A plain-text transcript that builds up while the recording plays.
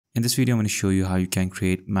In this video, I'm going to show you how you can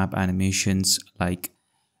create map animations like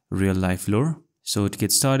RealLifeLore. So to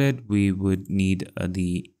get started, we would need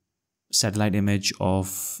the satellite image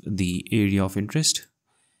of the area of interest.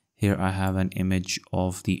 Here I have an image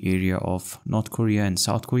of the area of North Korea and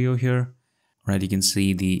South Korea here. Right, you can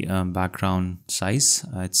see the background size.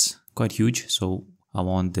 It's quite huge. So I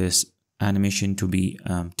want this animation to be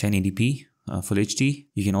 1080p. Full HD.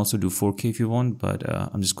 You can also do 4K if you want, but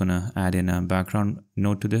I'm just gonna add in a background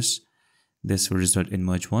node to this. This will result in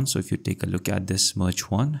merge 1. So if you take a look at this merge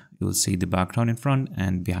 1, you will see the background in front,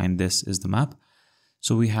 and behind this is the map.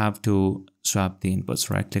 So we have to swap the inputs,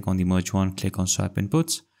 right? Click on the merge 1, click on swap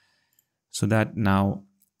inputs, so that now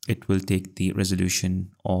it will take the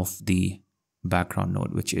resolution of the background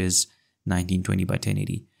node, which is 1920 by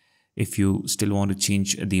 1080. If you still want to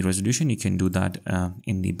change the resolution, you can do that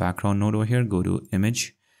in the background node over here. Go to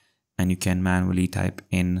image, and you can manually type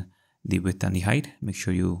in the width and the height. Make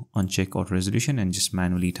sure you uncheck auto resolution and just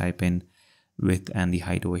manually type in width and the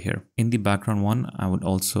height over here. In the background one, I would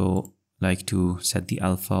also like to set the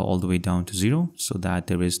alpha all the way down to 0 so that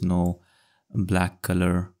there is no black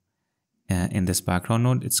color in this background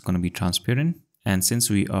node. It's going to be transparent. And since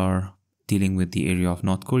we are dealing with the area of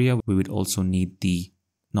North Korea, we would also need the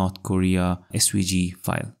North Korea SVG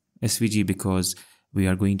file. SVG because we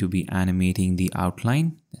are going to be animating the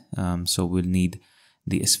outline, so we'll need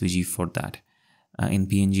the SVG for that. In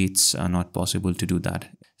PNG it's not possible to do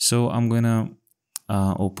that. So I'm gonna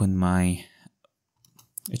open my,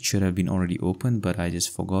 it should have been already opened, but I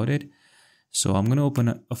just forgot it. So I'm gonna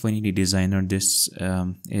open Affinity Designer. This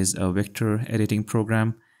is a vector editing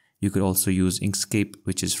program. You could also use Inkscape,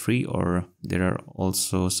 which is free, or there are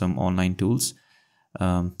also some online tools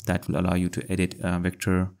that will allow you to edit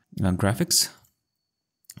vector graphics.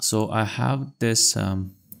 So I have this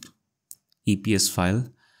EPS file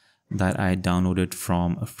that I downloaded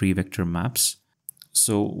from a free vector maps.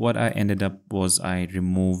 So what I ended up was I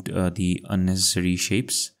removed the unnecessary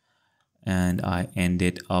shapes, and I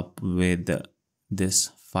ended up with this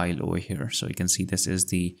file over here. So you can see this is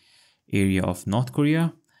the area of North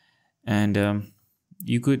Korea, and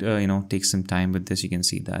you could take some time with this. You can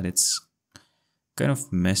see that it's kind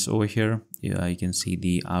of mess over here. You can see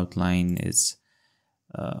the outline is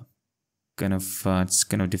it's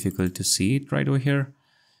kind of difficult to see it right over here.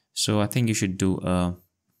 So I think you should do a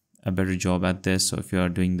better job at this. So if you are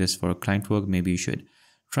doing this for client work, maybe you should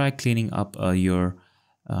try cleaning up your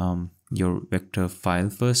vector file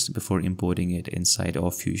first before importing it inside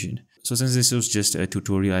of Fusion. So since this was just a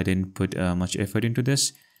tutorial, I didn't put much effort into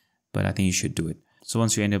this, but I think you should do it. So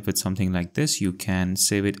once you end up with something like this, you can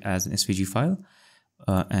save it as an SVG file.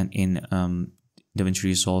 And in Davinci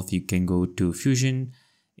Resolve, you can go to Fusion,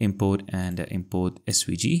 import, and import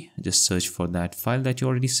SVG. Just search for that file that you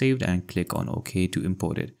already saved and click on OK to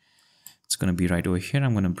import it. It's going to be right over here.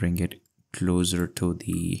 I'm going to bring it closer to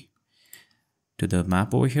the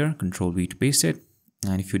map over here. Control V to paste it.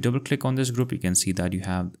 And if you double click on this group, you can see that you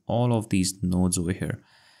have all of these nodes over here.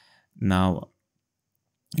 Now,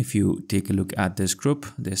 if you take a look at this group,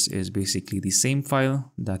 this is basically the same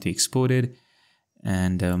file that we exported.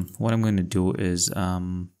 And what I'm going to do is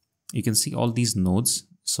you can see all these nodes,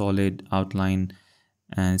 solid, outline,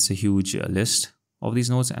 and it's a huge list of these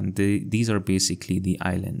nodes, and these are basically the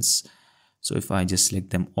islands. So if I just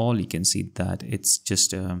select them all, you can see that it's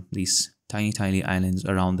just these tiny islands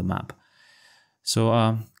around the map.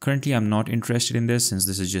 So currently I'm not interested in this. Since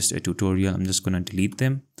this is just a tutorial, I'm just going to delete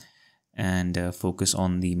them and focus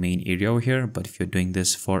on the main area over here. But if you're doing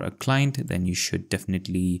this for a client, then you should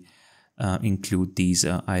definitely include these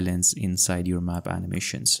islands inside your map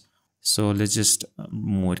animations. So let's just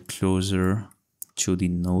move it closer to the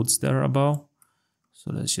nodes that are above.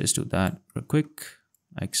 So let's just do that real quick,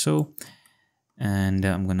 like so. And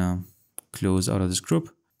I'm gonna close out of this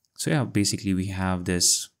group. So yeah, basically we have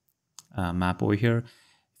this map over here.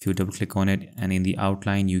 If you double click on it, and in the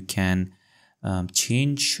outline, you can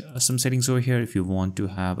change some settings over here. If you want to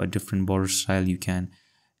have a different border style, you can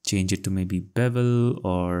change it to maybe bevel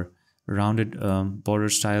or rounded border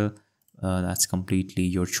style. That's completely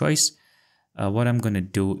your choice. What I'm going to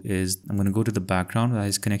do is I'm going to go to the background that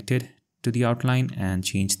is connected to the outline and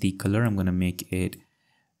change the color. I'm going to make it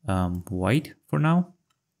white for now,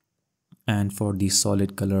 and for the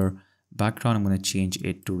solid color background, I'm going to change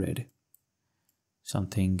it to red,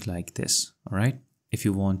 something like this. All right, if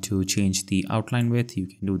you want to change the outline width, you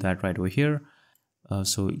can do that right over here.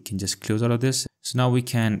 So you can just close out of this. So now we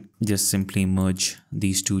can just simply merge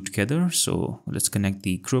these two together. So let's connect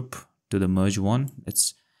the group to the merge one.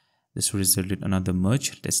 This will result in another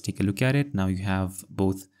merge. Let's take a look at it. Now you have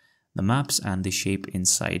both the maps and the shape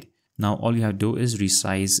inside. Now all you have to do is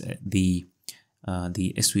resize the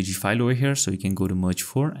SVG file over here. So you can go to merge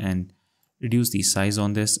 4 and reduce the size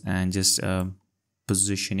on this and just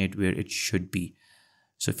position it where it should be.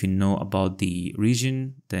 So if you know about the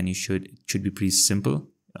region, then it should be pretty simple.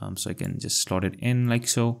 So I can just slot it in like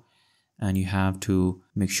so, and you have to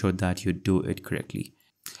make sure that you do it correctly.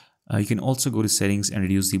 You can also go to settings and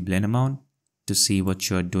reduce the blend amount to see what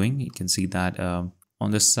you're doing. You can see that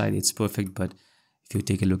on this side it's perfect, but if you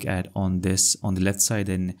take a look at on the left side,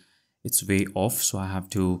 then it's way off. So I have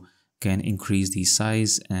to again increase the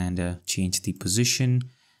size and change the position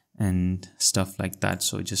and stuff like that.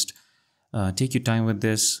 So just take your time with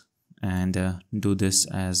this and do this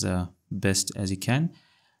as best as you can.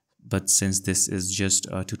 But since this is just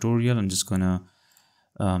a tutorial, I'm just gonna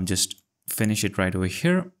just finish it right over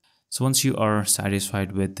here. So once you are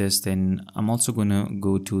satisfied with this, then I'm also gonna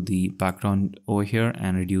go to the background over here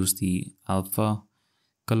and reduce the alpha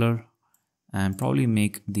color and probably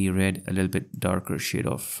make the red a little bit darker shade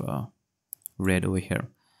of red over here.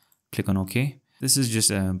 Click on OK. This is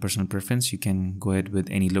just a personal preference. You can go ahead with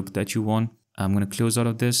any look that you want. I'm going to close out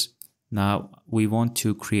of this. Now we want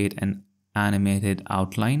to create an animated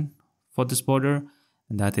outline for this border,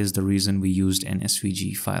 and that is the reason we used an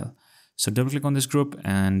SVG file. So double click on this group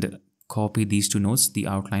and copy these two nodes, the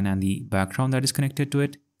outline and the background that is connected to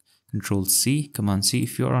it. Control C, Command C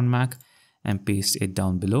if you're on Mac, and paste it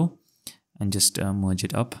down below and just merge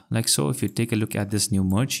it up like so. If you take a look at this new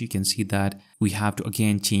merge, you can see that we have to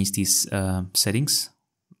again change these settings,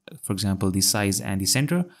 for example the size and the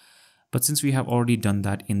center. But since we have already done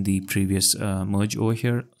that in the previous merge over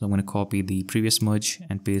here, I'm going to copy the previous merge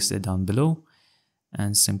and paste it down below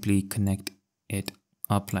and simply connect it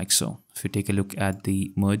up like so. If you take a look at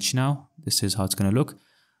the merge now, this is how it's going to look.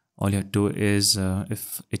 All you have to do is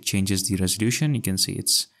if it changes the resolution, you can see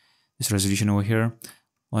it's this resolution over here.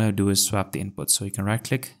 All I do is swap the inputs. So you can right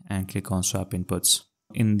click and click on swap inputs.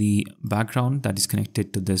 In the background that is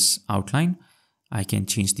connected to this outline, I can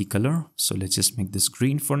change the color. So let's just make this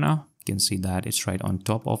green for now. You can see that it's right on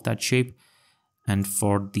top of that shape. And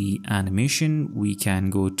for the animation, we can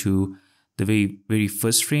go to the very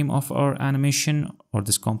first frame of our animation or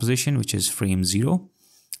this composition, which is frame 0,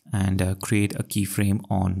 and create a keyframe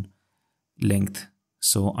on length.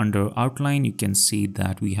 So under outline, you can see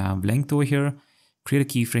that we have length over here. Create a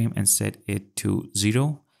keyframe and set it to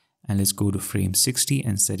 0, and let's go to frame 60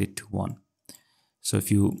 and set it to 1. So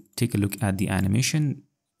if you take a look at the animation,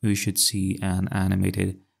 we should see an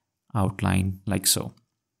animated outline like so.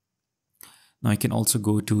 Now you can also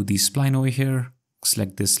go to the spline over here,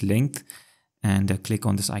 select this length and click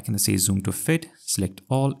on this icon that says zoom to fit, select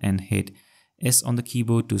all and hit S on the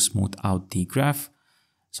keyboard to smooth out the graph.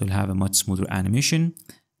 So you'll have a much smoother animation.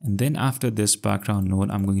 And then after this background node,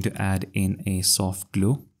 I'm going to add in a soft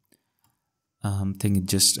glow. I think it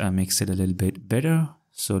just makes it a little bit better.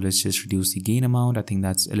 So let's just reduce the gain amount. I think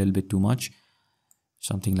that's a little bit too much.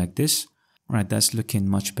 Something like this. All right, that's looking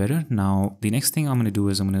much better. Now, the next thing I'm going to do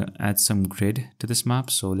is I'm going to add some grid to this map.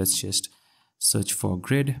 So let's just search for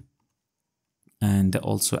grid and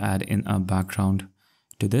also add in a background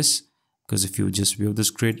to this. Because if you just view this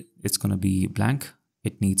grid, it's going to be blank.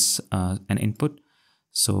 It needs an input.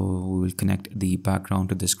 So we will connect the background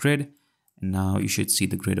to this grid. And now you should see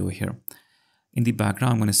the grid over here. In the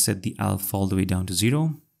background, I'm going to set the alpha all the way down to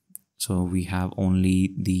 0. So we have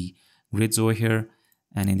only the grids over here.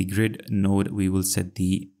 And in the grid node, we will set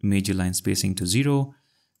the major line spacing to 0.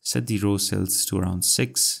 Set the row cells to around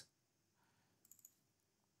 6.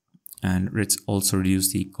 And let's also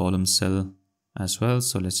reduce the column cell as well.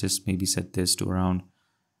 So let's just maybe set this to around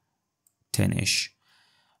 10-ish.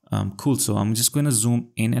 Cool. So I'm just going to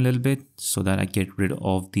zoom in a little bit so that I get rid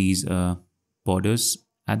of these borders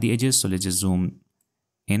at the edges. So let's just zoom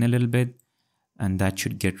in a little bit and that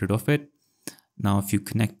should get rid of it. Now, if you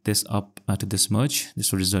connect this up to this merge,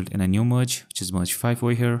 this will result in a new merge, which is merge 5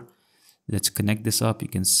 over here. Let's connect this up. You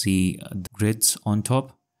can see the grids on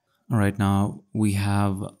top. All right, now we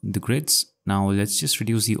have the grids. Now let's just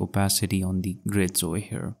reduce the opacity on the grids over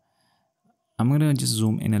here. I'm going to just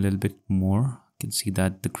zoom in a little bit more. You can see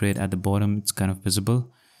that the grid at the bottom, it's kind of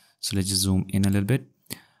visible. So let's just zoom in a little bit.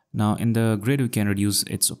 Now in the grid, we can reduce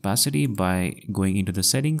its opacity by going into the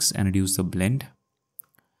settings and reduce the blend.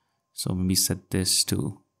 So maybe set this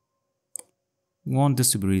to, we want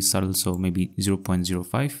this to be really subtle, so maybe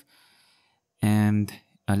 0.05. And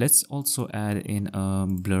let's also add in a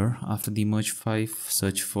blur after the merge 5.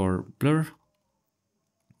 Search for blur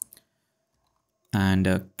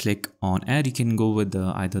and click on add. You can go with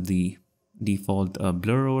either the default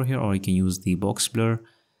blur over here, or you can use the box blur.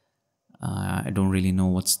 I don't really know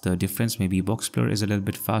what's the difference. Maybe box blur is a little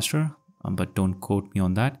bit faster, but don't quote me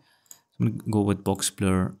on that. I'm going to go with box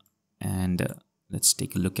blur, and let's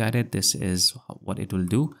take a look at it. This is what it will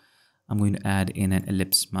do. I'm going to add in an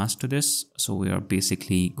ellipse mask to this. So we are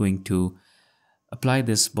basically going to apply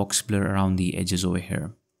this box blur around the edges over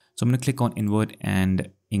here. So I'm going to click on invert and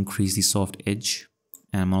increase the soft edge.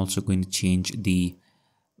 And I'm also going to change the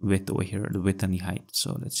width over here, the width and the height.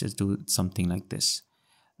 So let's just do something like this.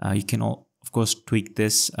 You can of course tweak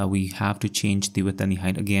this. We have to change the width and the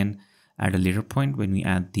height again at a later point when we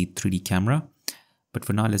add the 3D camera. But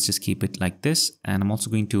for now, let's just keep it like this. And I'm also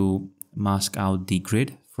going to mask out the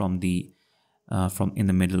grid from in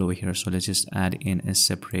the middle over here. So let's just add in a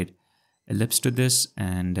separate ellipse to this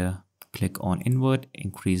and click on invert,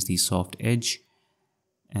 increase the soft edge,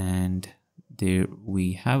 and there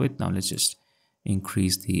we have it. Now let's just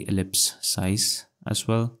increase the ellipse size as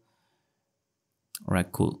well. All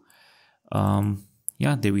right, cool.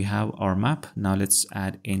 Yeah, there we have our map. Now let's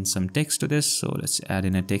add in some text to this. So let's add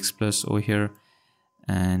in a text plus over here,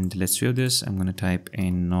 and let's view this. I'm going to type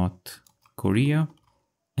in North Korea,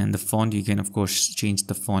 and the font, you can of course change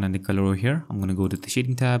the font and the color over here. I'm going to go to the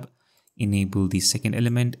shading tab, enable the second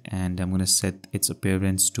element, and I'm going to set its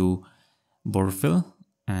appearance to border fill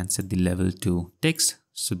and set the level to text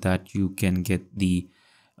so that you can get the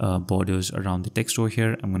borders around the text over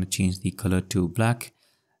here. I'm going to change the color to black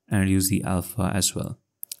and use the alpha as well.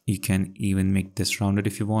 You can even make this rounded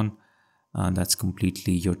if you want. That's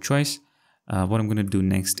completely your choice. What I'm going to do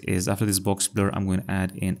next is, after this box blur, I'm going to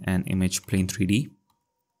add in an image plane 3D.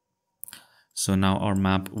 So now our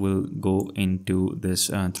map will go into this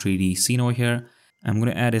 3D scene over here. I'm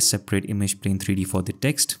going to add a separate image plane 3D for the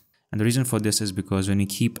text. And the reason for this is because when you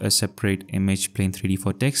keep a separate image plane 3D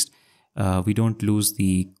for text, we don't lose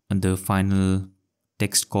the final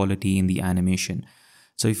text quality in the animation.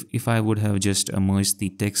 So if I would have just merged the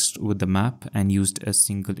text with the map and used a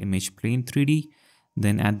single image plane 3D,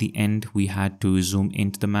 then at the end we had to zoom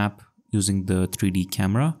into the map using the 3D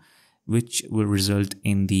camera, which will result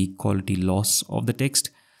in the quality loss of the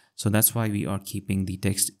text. So that's why we are keeping the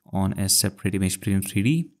text on a separate image plane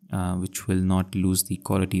 3D, which will not lose the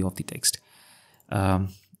quality of the text.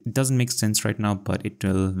 It doesn't make sense right now, but it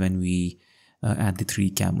will when we add the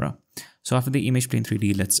 3D camera. So after the image plane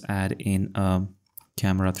 3D, let's add in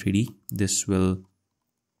camera 3D. This will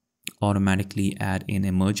automatically add in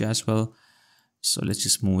a merge as well. So let's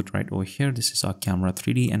just move it right over here. This is our camera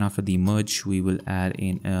 3D, and after the merge, we will add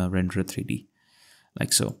in a renderer 3D,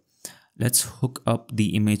 like so. Let's hook up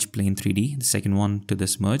the image plane 3D, the second one, to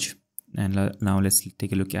this merge. And now let's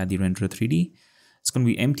take a look at the renderer 3D. It's going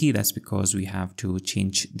to be empty. That's because we have to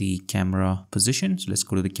change the camera position. So let's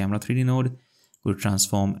go to the camera 3D node, go to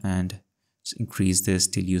transform, and increase this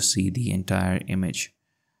till you see the entire image.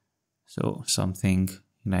 So something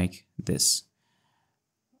like this.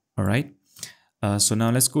 All right. So now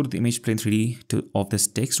let's go to the image plane 3D of this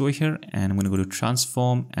text over here, and I'm going to go to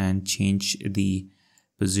transform and change the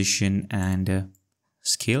position and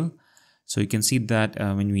scale. So you can see that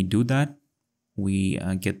when we do that, we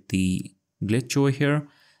get the glitch over here.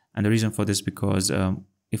 And the reason for this, because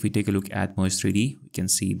if we take a look at merge 3D, we can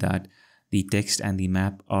see that the text and the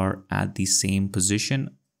map are at the same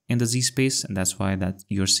position in the Z space, and that's why that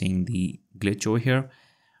you're seeing the glitch over here.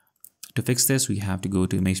 To fix this, we have to go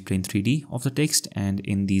to image plane 3D of the text, and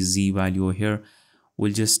in the Z value over here,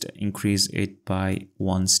 we'll just increase it by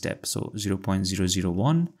one step. So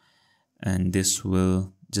 0.001, and this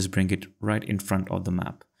will just bring it right in front of the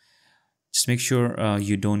map. Just make sure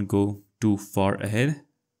you don't go too far ahead.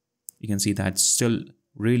 You can see that's still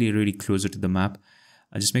really closer to the map.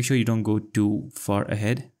 Just make sure you don't go too far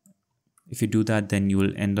ahead. If you do that, then you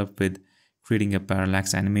will end up with creating a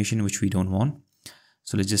parallax animation, which we don't want.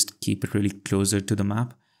 So let's just keep it really closer to the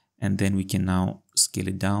map, and then we can now scale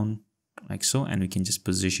it down like so, and we can just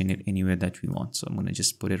position it anywhere that we want. So I'm going to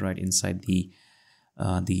just put it right inside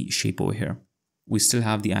the shape over here. We still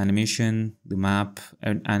have the animation, the map,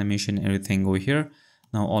 animation, everything over here.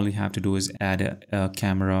 Now all we have to do is add a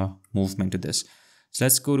camera movement to this. So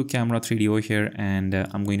let's go to camera 3D over here, and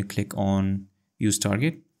I'm going to click on use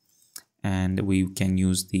target, and we can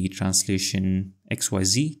use the translation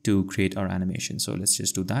XYZ to create our animation. So let's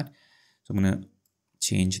just do that. So I'm going to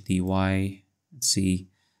change the Y and see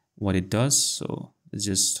what it does. So let's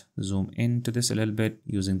just zoom into this a little bit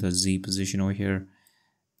using the Z position over here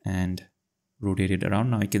and rotate it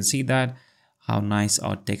around. Now you can see that how nice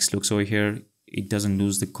our text looks over here. It doesn't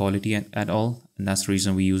lose the quality at all, and that's the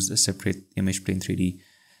reason we use a separate image plane 3D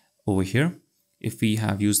over here. If we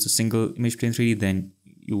have used a single image plane 3D, then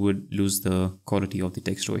you would lose the quality of the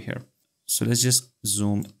text over here. So let's just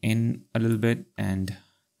zoom in a little bit and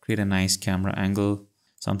create a nice camera angle,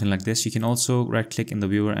 something like this. You can also right click in the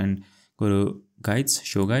viewer and go to guides,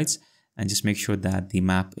 show guides, and just make sure that the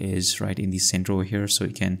map is right in the center over here. So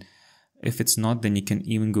you can, if it's not, then you can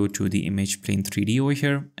even go to the image plane 3D over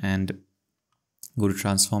here and go to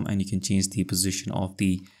transform, and you can change the position of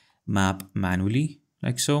the map manually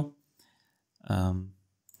like so. And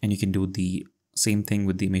you can do the same thing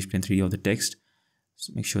with the image plane 3D of the text.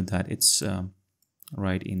 So make sure that it's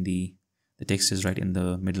right in the text is right in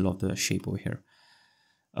the middle of the shape over here.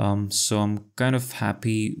 So I'm kind of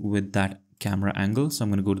happy with that camera angle. So I'm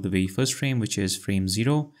going to go to the very first frame, which is frame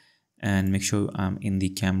 0, and make sure I'm in the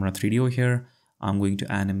camera 3D over here. I'm going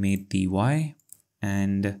to animate the Y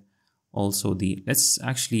and also the, let's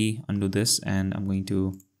actually undo this, and I'm going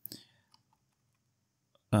to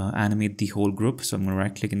animate the whole group. So I'm going to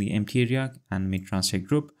right click in the empty area, animate transect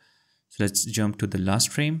group. So let's jump to the last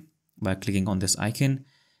frame by clicking on this icon,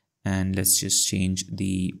 and let's just change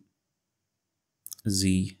the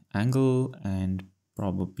Z angle and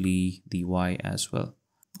probably the Y as well.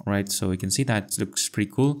 All right, so we can see that looks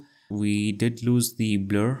pretty cool. We did lose the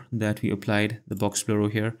blur that we applied, the box blur over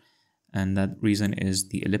here, and that reason is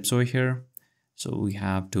the ellipse over here. So we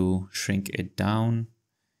have to shrink it down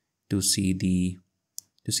to see the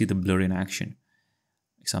blur in action,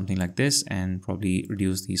 something like this, and probably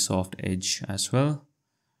reduce the soft edge as well.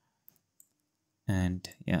 And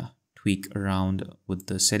yeah, tweak around with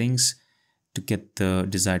the settings to get the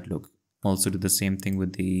desired look. Also do the same thing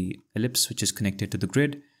with the ellipse, which is connected to the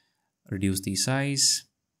grid. Reduce the size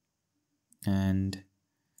and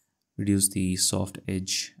reduce the soft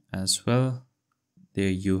edge as well. There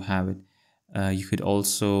you have it. You could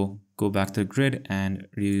also go back to the grid and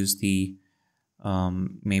reduce the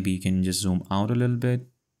maybe you can just zoom out a little bit.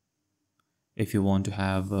 If you want to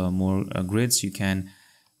have more grids, you can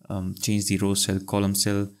change the row cell, column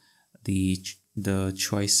cell. The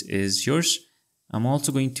choice is yours. I'm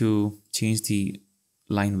also going to change the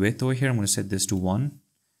line width over here. I'm going to set this to 1.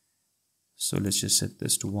 So let's just set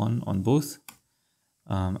this to 1 on both,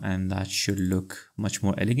 and that should look much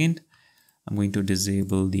more elegant. I'm going to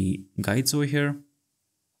disable the guides over here,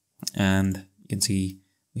 and you can see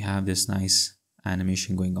we have this nice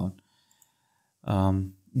animation going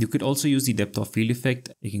on. You could also use the depth of field effect.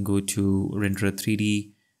 You can go to render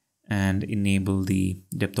 3D and enable the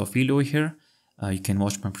depth of field over here. You can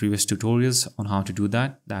watch my previous tutorials on how to do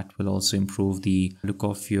that. That will also improve the look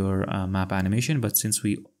of your map animation. But since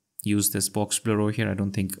we use this box blur over here, I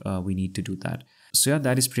don't think we need to do that. So yeah,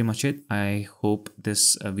 that is pretty much it. I hope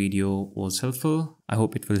this video was helpful. I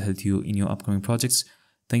hope it will help you in your upcoming projects.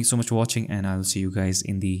 Thank you so much for watching, and I'll see you guys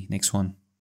in the next one.